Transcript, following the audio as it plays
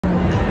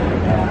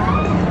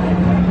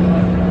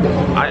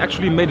I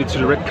actually made it to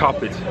the red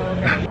carpet.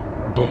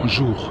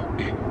 Bonjour.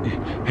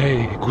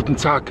 Hey, guten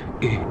Tag.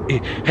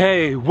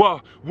 Hey,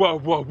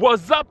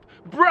 what's up,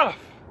 bruv?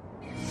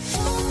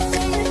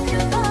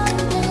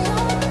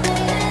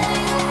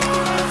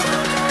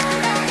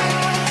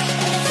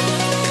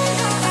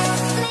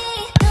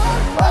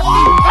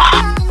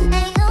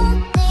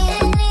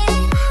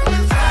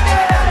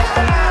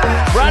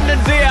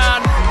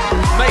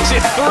 Makes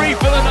it 3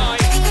 for the night.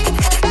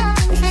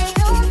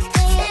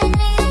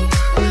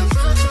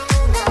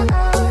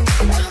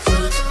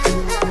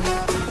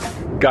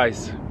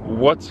 Guys,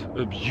 what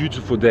a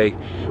beautiful day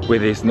where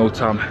there's no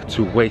time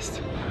to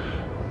waste.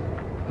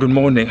 Good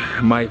morning,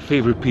 my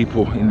favorite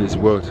people in this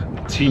world,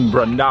 Team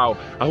Brandao.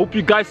 I hope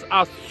you guys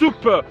are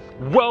super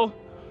well.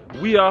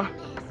 We are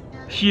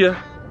here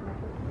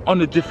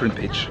on a different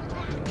pitch.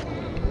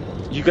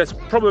 You guys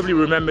probably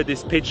remember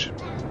this pitch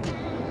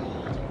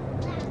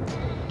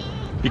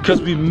because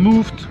we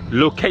moved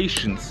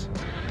locations.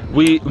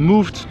 We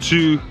moved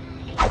to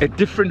a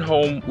different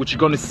home, which you're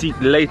gonna see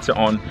later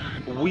on.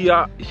 We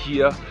are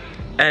here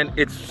and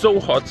it's so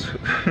hot.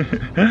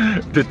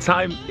 The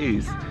time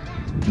is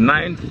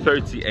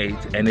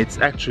 9:38 and it's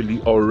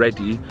actually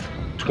already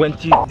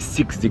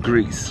 26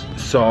 degrees.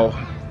 So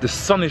the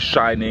sun is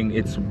shining,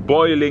 it's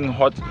boiling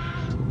hot,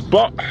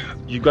 but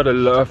you gotta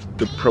love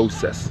the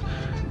process.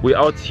 We're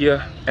out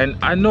here and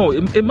I know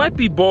it might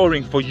be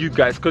boring for you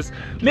guys because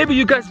maybe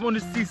you guys want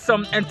to see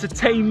some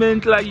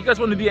entertainment, like you guys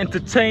want to be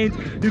entertained,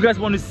 you guys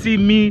want to see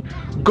me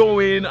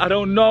going, I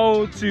don't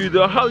know, to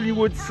the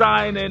Hollywood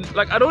sign and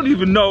like I don't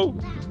even know,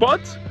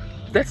 but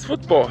that's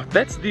football.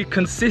 That's the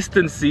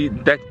consistency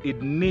that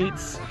it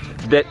needs,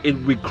 that it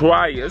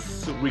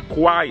requires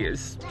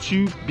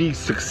to be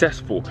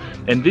successful.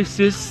 And this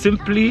is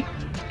simply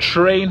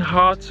train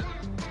hard,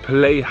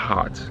 play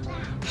hard.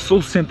 So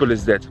simple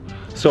as that.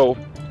 So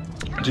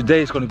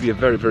today is going to be a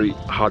very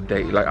hard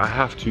day. Like I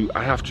have to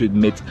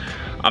admit,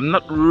 I'm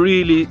not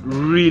really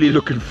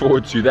looking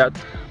forward to that.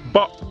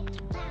 But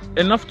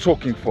enough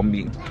talking for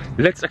me.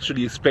 Let's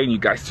actually explain you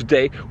guys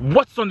today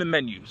what's on the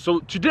menu. So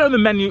today on the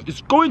menu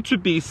is going to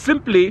be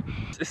simply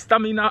a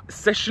stamina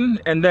session,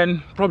 and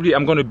then probably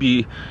I'm gonna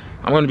be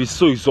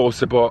so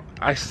exhausted, but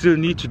I still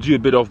need to do a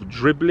bit of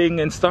dribbling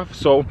and stuff.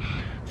 So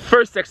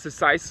first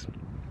exercise,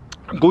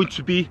 I'm going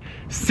to be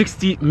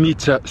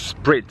 60-meter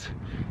sprint,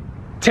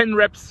 10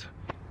 reps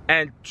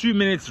and 2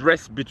 minutes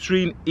rest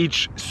between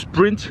each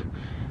sprint.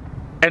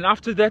 And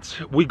after that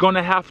we're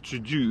gonna have to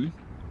do,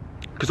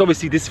 because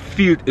obviously this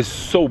field is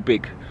so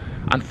big,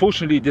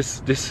 unfortunately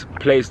this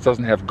place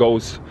doesn't have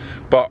goals,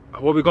 but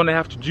what we're gonna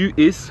have to do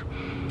is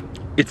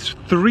it's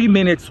 3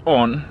 minutes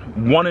on,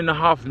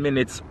 1.5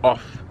 minutes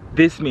off.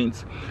 This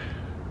means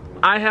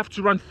I have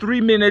to run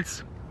 3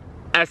 minutes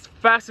as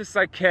fast as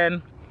I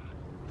can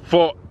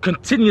for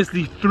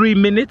continuously 3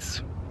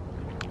 minutes,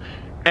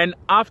 and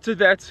after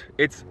that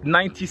it's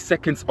 90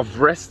 seconds of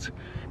rest,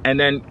 and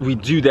then we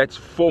do that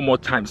 4 more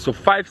times. So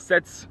 5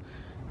 sets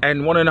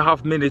and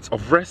 1.5 minutes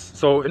of rest.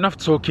 So enough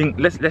talking,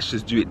 let's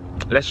just do it.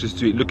 Let's just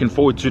do it. Looking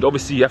forward to it.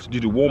 Obviously you have to do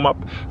the warm-up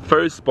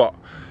first, but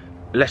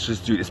let's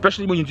just do it.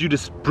 Especially when you do the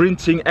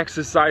sprinting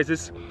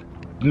exercises,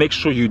 make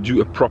sure you do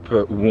a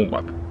proper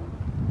warm-up.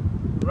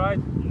 Right,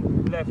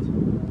 left,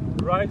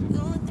 right,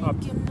 up,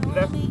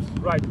 left,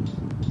 right,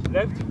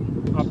 left,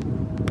 up,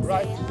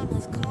 right,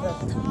 left,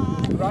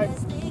 right,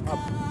 up,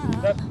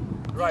 left,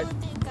 right,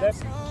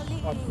 left,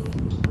 up,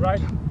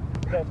 right,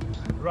 left,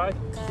 right,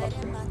 up,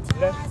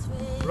 left,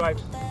 right,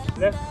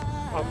 left,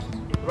 up,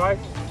 right,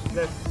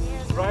 left,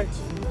 right,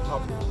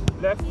 up,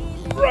 left,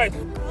 right,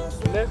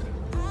 left,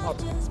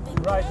 up,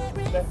 right,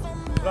 left,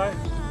 right,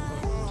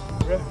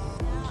 left,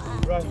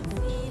 right,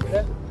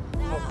 left,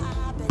 up,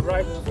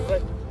 right,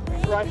 right,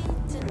 right,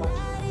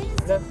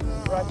 left,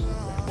 right,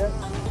 left,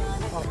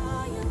 up.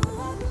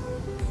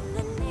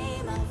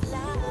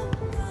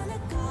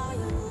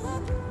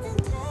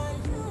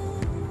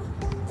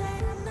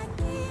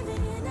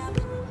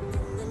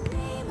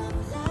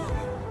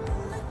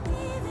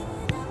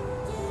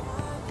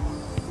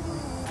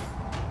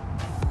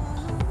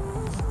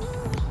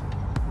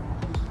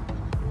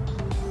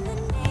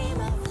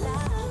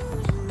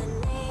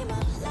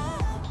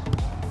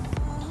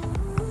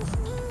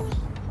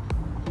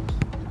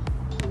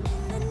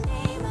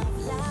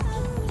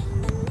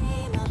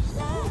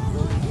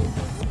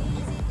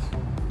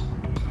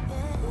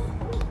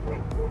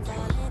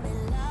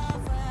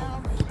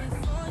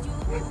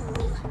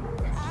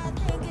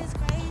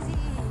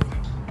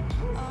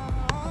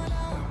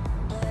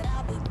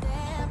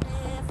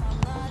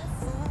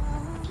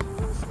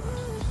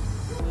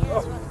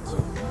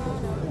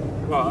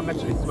 Wow, I'm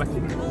actually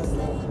sweating.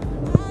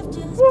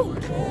 Woo.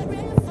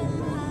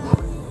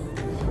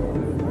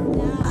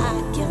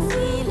 I can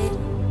feel it,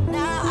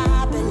 now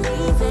I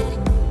believe it.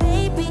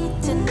 Baby,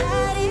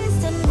 tonight is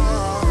the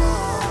night.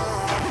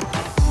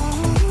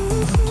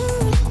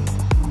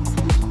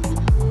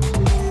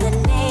 In the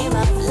name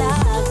of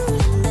love,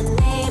 in the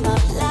name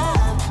of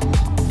love.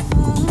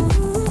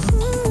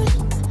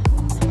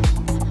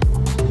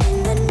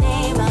 In the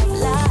name of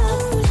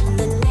love, in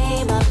the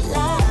name of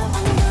love.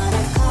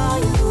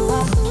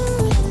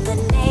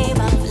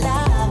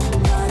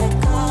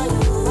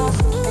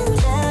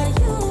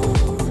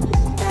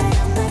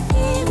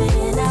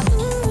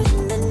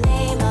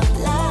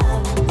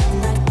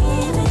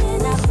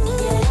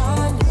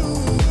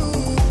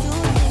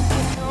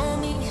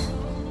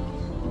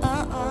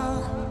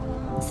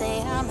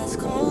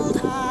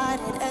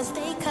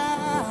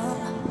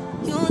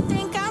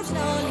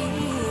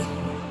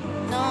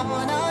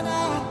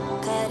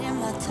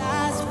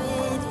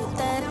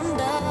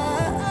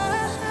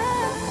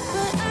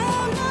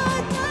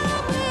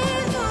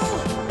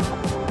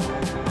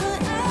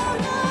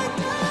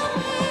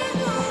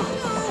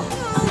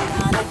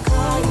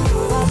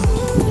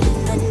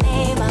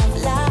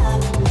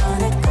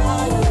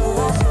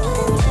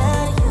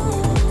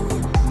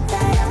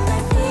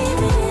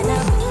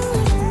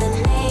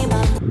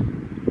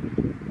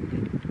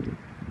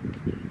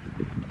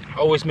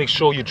 always make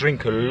sure you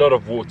drink a lot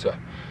of water,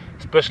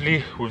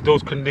 especially with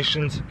those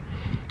conditions.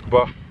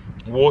 But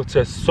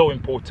water is so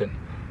important.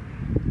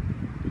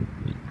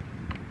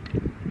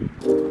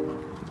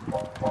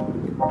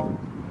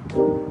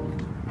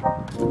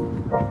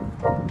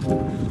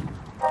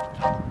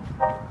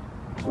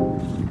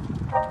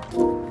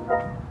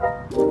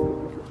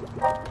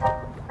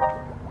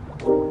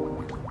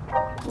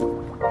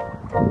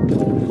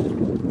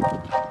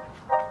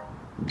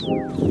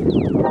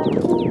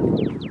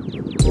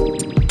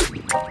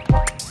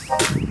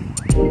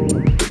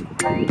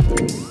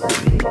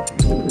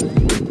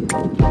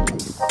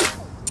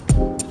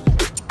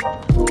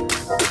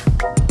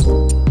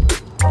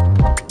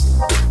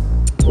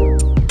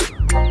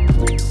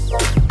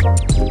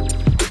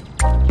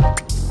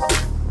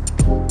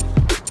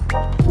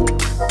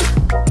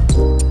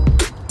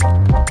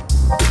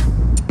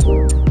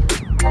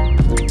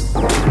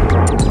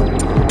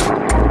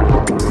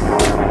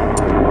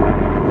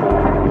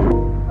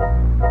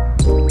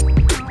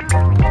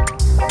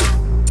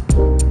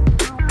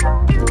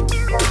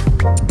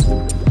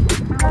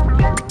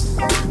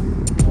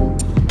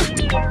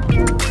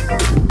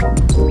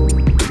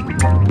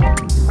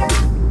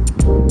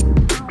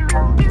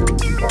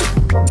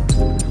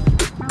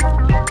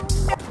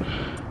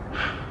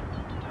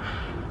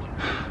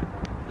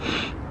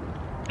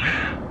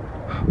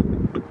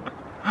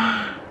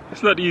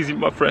 It's not easy,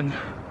 my friend.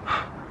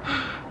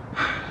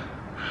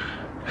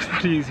 It's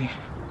not easy.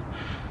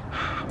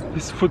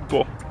 It's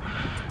football.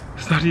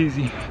 It's not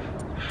easy.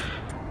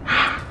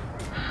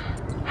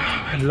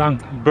 My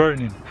lung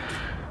burning.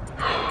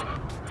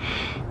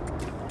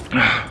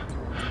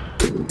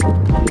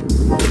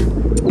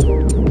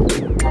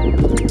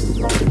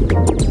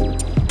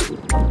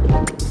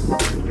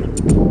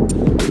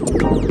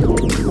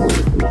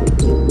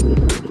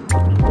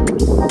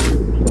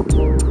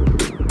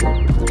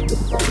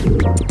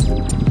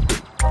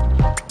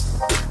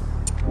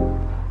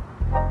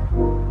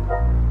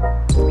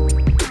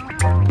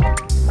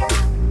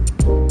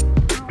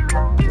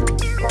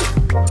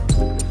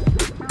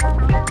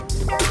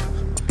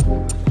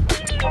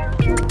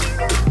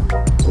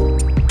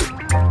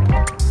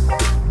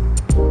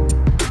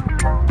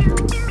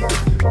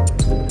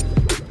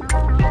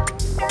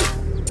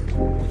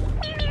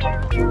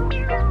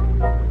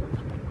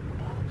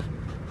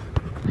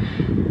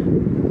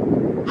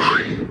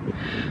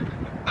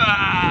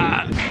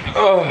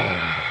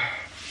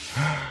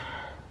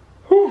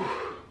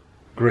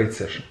 Great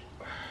session.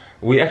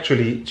 We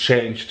actually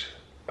changed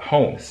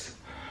homes,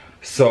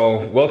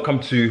 so welcome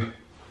to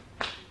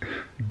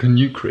the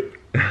new crib.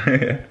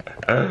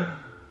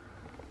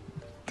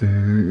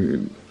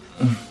 Dude.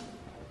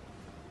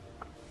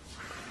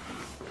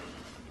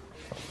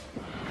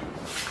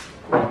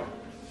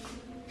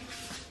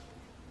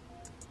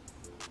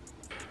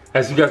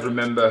 As you guys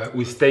remember,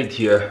 we stayed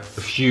here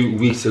a few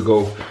weeks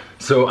ago,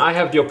 so I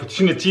have the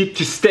opportunity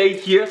to stay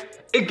here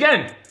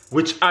again,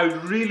 which I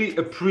really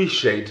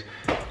appreciate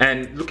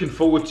and looking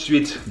forward to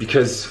it,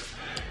 because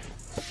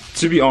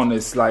to be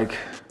honest, like,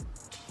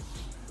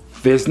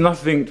 there's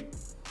nothing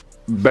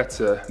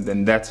better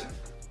than that.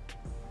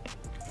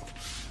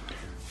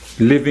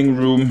 Living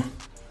room.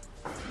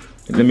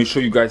 Let me show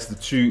you guys the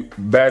two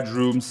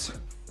bedrooms.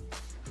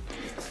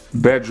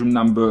 Bedroom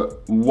number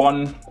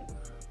 1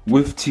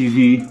 with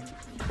TV,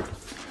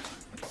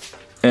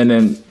 and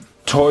then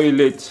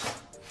toilet,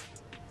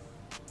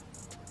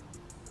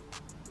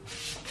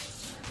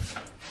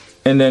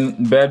 and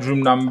then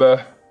bedroom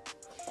number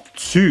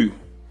 2.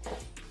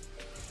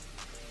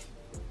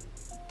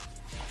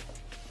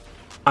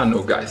 I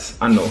know, guys,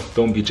 I know,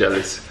 don't be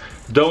jealous.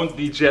 Don't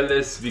be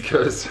jealous,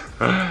 because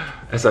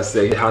as I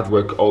say, hard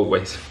work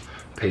always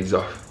pays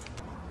off.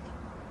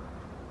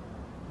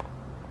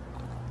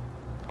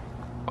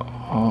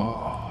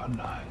 Oh,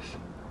 nice.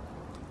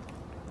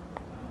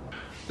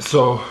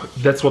 So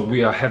that's what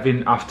we are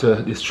having after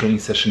this training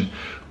session.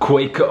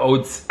 Quaker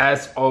oats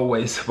as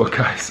always. But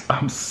guys,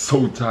 I'm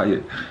so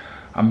tired.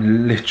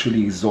 I'm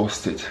literally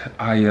exhausted.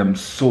 I am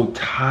so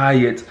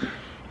tired.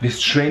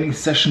 This training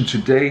session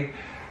today,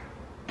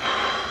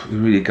 it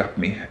really got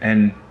me.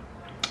 And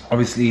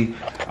obviously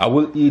I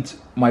will eat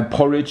my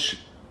porridge,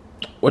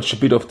 watch a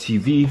bit of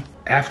TV,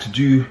 have to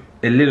do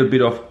a little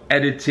bit of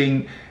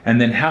editing,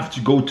 and then have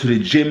to go to the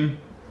gym,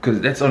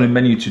 because that's on the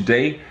menu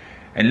today.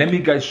 And let me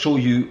guys show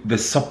you the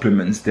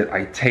supplements that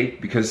I take,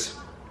 because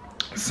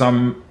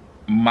some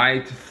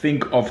might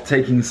think of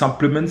taking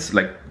supplements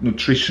like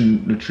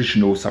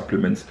nutritional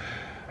supplements.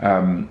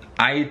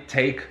 I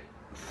take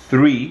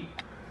 3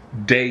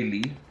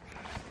 daily,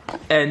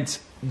 and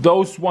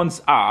those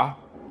ones are,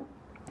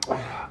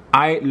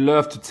 I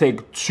love to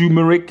take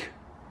turmeric.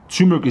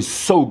 Turmeric is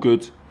so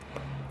good.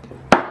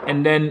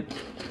 And then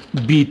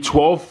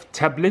B12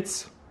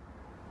 tablets.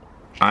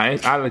 I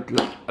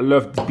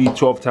love the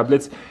B12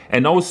 tablets.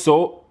 And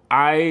also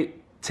I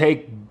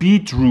take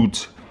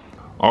beetroot,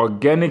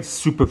 organic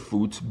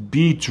superfood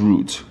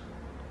beetroot,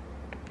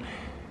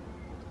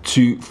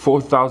 to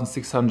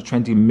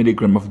 4,620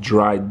 milligrams of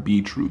dried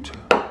beetroot.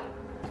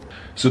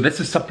 So that's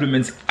the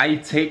supplements I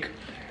take.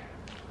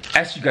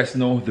 as you guys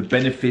know, the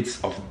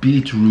benefits of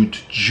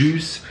beetroot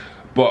juice,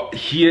 but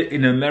here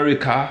in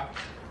America,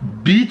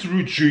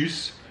 beetroot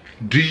juice,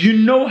 do you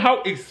know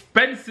how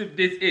expensive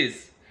this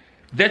is?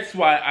 That's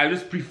why I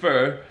just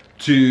prefer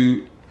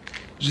to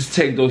just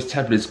take those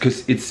tablets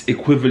because it's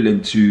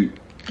equivalent to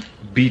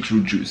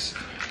beetroot juice.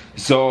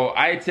 So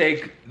I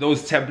take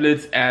those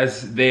tablets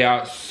as they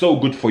are so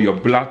good for your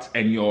blood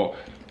and your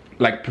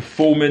like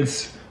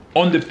performance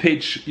on the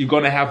pitch. You're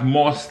gonna have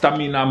more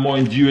stamina, more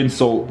endurance.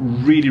 So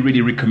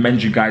really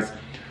recommend you guys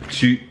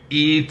to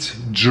eat,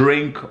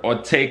 drink,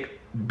 or take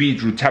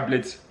beetroot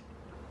tablets.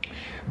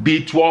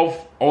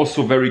 B12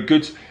 also very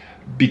good.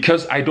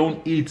 Because I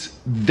don't eat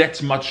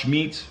that much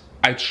meat,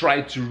 I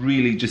try to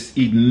really just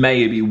eat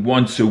maybe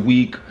once a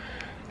week.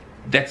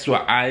 That's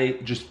why I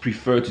just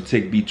prefer to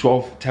take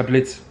B12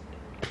 tablets.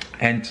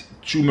 And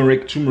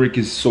turmeric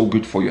is so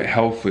good for your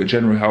health, for your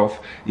general health,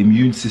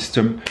 immune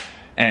system.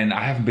 And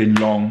I haven't been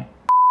long,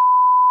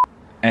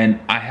 and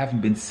I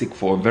haven't been sick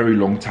for a very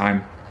long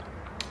time.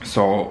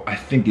 So I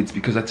think it's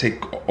because I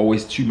take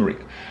always turmeric.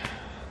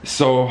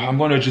 So I'm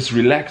gonna just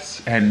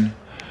relax and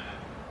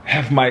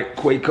have my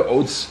Quaker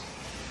oats.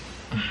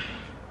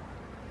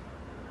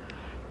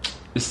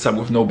 This time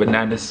with no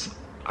bananas.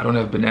 I don't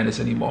have bananas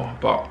anymore,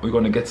 but we're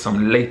gonna get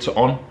some later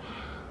on.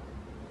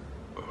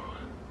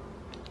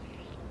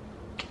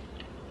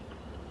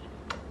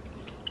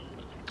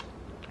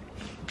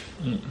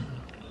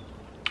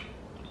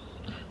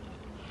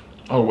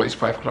 Always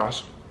 5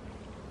 class.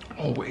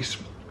 Always.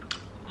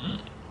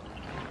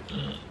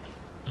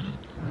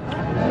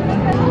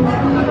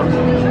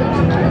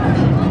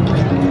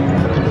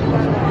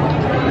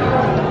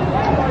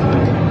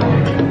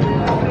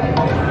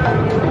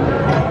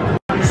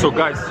 So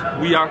guys,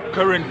 we are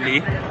currently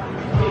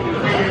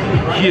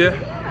here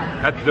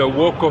at the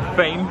Walk of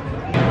Fame,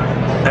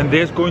 and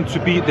there's going to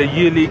be the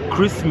yearly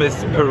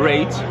Christmas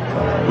parade,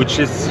 which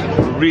is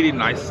really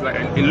nice. Like,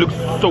 it looks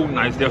so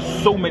nice. There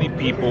are so many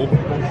people,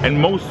 and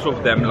most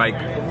of them like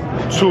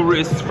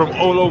tourists from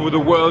all over the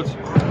world.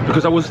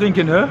 Because I was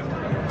thinking,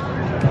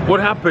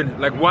 what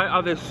happened? Like, why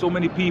are there so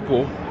many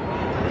people?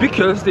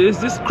 Because there's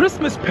this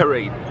Christmas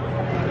parade.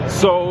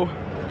 So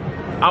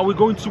are we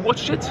going to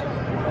watch it?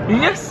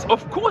 Yes,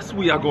 of course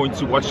we are going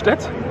to watch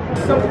that.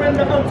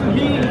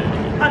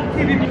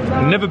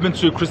 Never been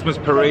to a Christmas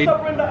parade,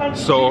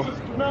 so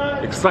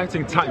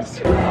exciting times.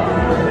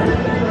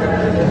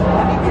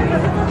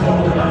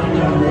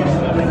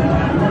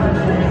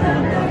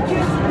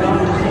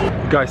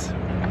 Guys,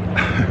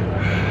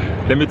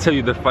 let me tell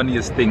you the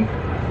funniest thing.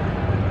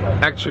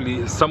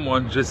 Actually,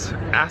 someone just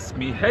asked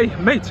me, hey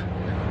mate,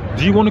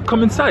 do you want to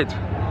come inside?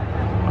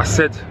 I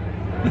said,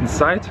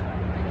 inside?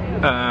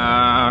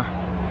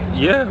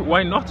 Yeah,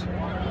 why not?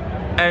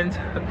 And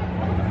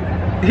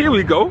here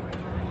we go.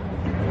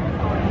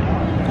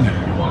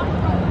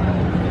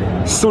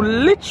 So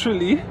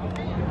literally,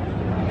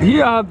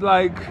 here are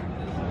like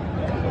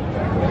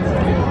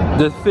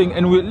the thing,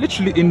 and we're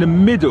literally in the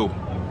middle.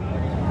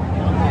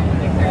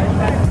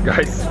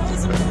 Guys,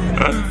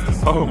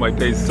 oh my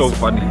days, so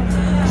funny,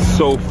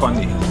 so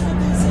funny.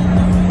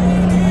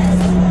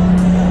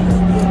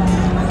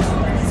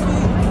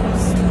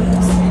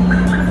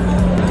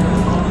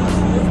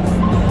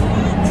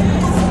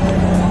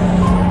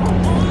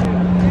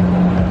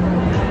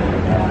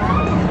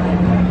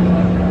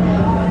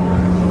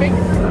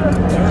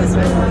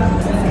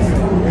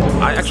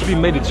 I actually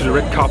made it to the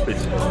red carpet.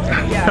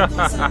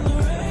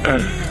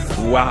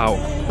 Wow.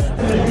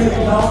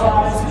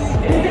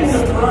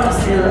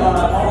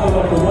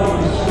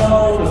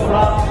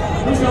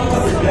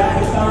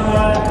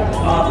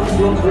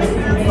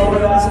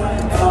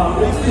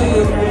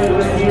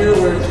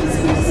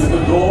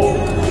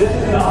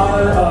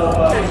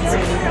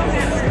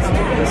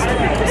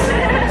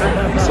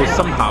 So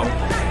somehow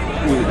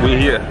we're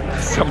here.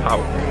 Somehow.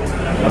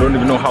 I don't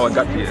even know how I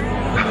got here.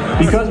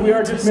 Because we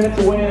are just minutes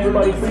away,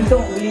 everybody, please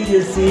don't leave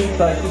your seats.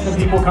 I see some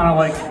people kind of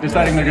like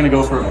deciding they're going to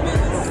go for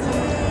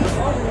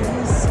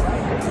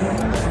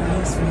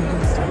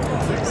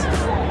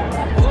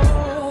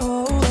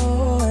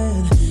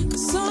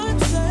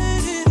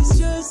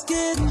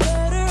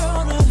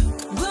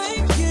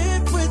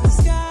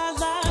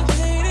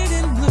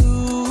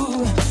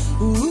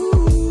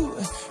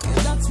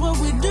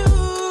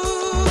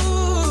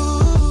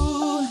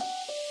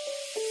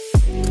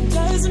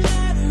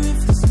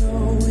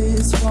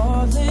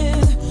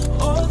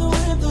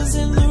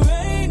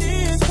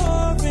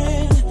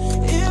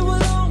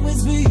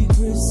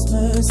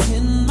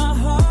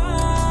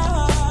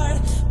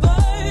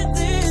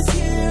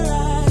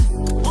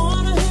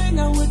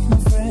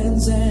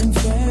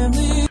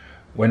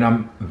When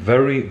I'm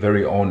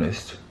very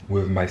honest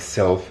with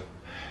myself,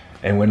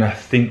 and when I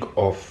think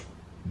of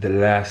the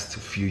last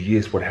few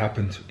years, what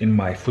happened in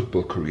my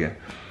football career,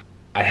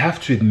 I have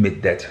to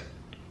admit that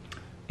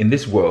in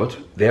this world,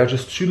 there are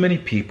just too many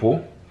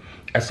people,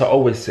 as I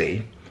always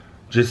say,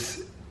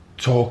 just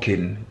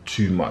talking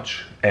too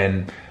much.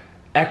 And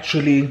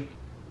actually,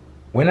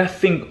 when I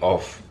think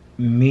of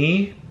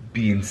me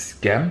being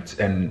scammed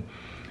and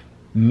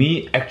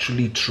me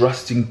actually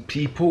trusting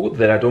people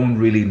that I don't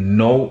really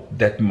know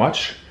that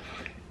much,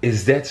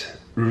 is that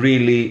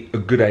really a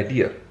good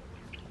idea?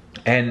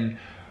 And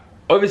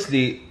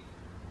obviously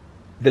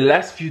the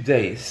last few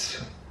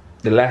days,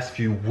 the last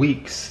few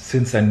weeks,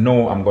 since I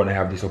know I'm gonna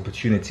have this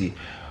opportunity,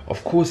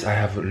 of course I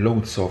have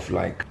loads of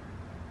like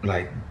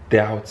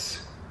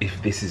doubts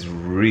if this is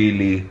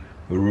really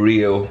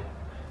real,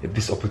 if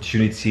this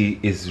opportunity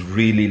is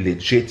really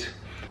legit.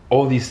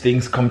 All these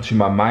things come to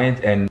my mind,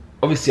 and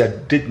obviously I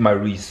did my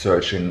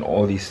research and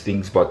all these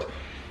things, but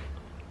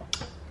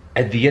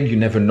at the end you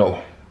never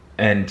know.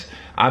 And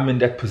I'm in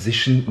that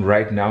position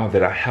right now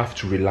that I have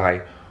to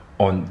rely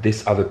on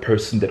this other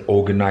person that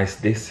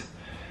organized this.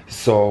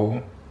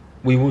 So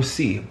we will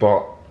see,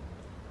 but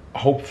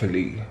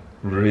hopefully,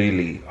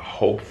 really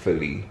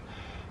hopefully,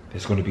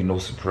 there's going to be no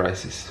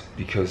surprises,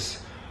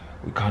 because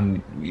we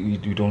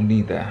don't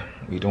need that.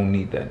 We don't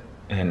need that.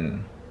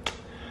 And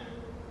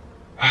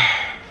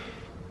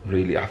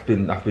really, I've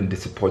been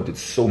disappointed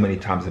so many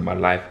times in my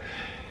life,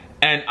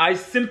 and I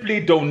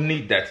simply don't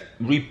need that.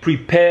 We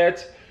prepared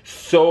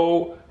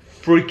so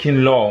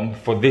freaking long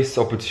for this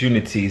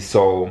opportunity,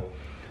 so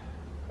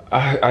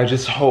I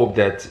just hope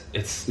that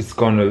it's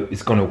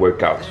gonna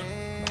work out.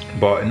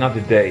 But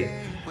another day,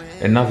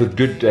 another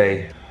good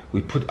day.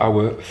 We put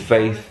our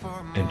faith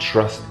and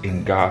trust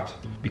in God,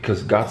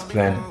 because God's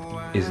plan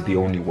is the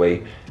only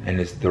way and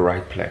it's the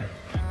right plan.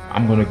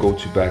 I'm gonna go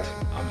to bed.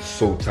 I'm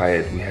so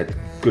tired. We had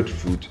good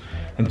food,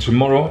 and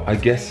tomorrow, I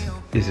guess,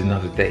 is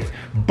another day.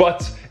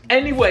 But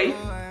anyway,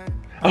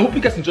 I hope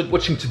you guys enjoyed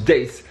watching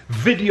today's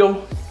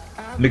video.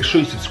 Make sure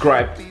you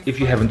subscribe if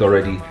you haven't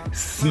already.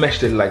 Smash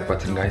that like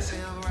button, guys.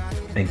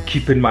 And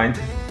keep in mind,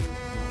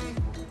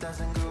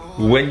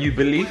 when you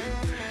believe,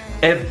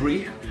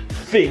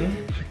 everything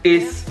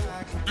is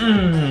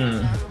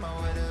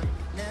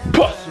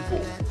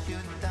possible.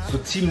 So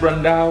Team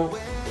Randall,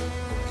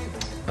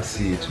 I'll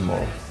see you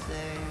tomorrow.